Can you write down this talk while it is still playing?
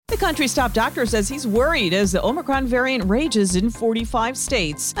country's top doctor says he's worried as the Omicron variant rages in 45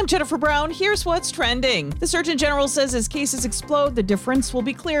 states. I'm Jennifer Brown. Here's what's trending. The Surgeon General says as cases explode, the difference will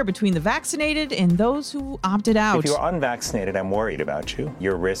be clear between the vaccinated and those who opted out. If you're unvaccinated, I'm worried about you.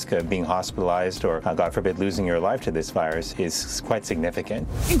 Your risk of being hospitalized or, God forbid, losing your life to this virus is quite significant.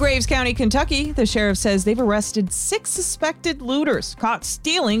 In Graves County, Kentucky, the sheriff says they've arrested 6 suspected looters caught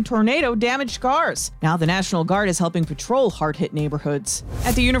stealing tornado-damaged cars. Now the National Guard is helping patrol hard-hit neighborhoods.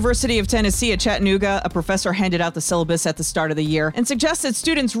 At the University of Tennessee at Chattanooga, a professor handed out the syllabus at the start of the year and suggested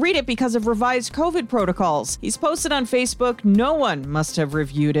students read it because of revised COVID protocols. He's posted on Facebook, no one must have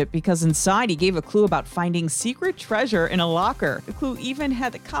reviewed it because inside he gave a clue about finding secret treasure in a locker. The clue even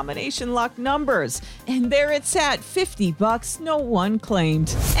had the combination lock numbers. And there it sat, $50 no one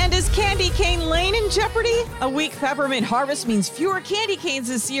claimed. And is Candy Cane Lane in jeopardy? A weak peppermint harvest means fewer candy canes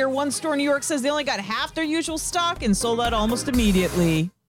this year. One store in New York says they only got half their usual stock and sold out almost immediately.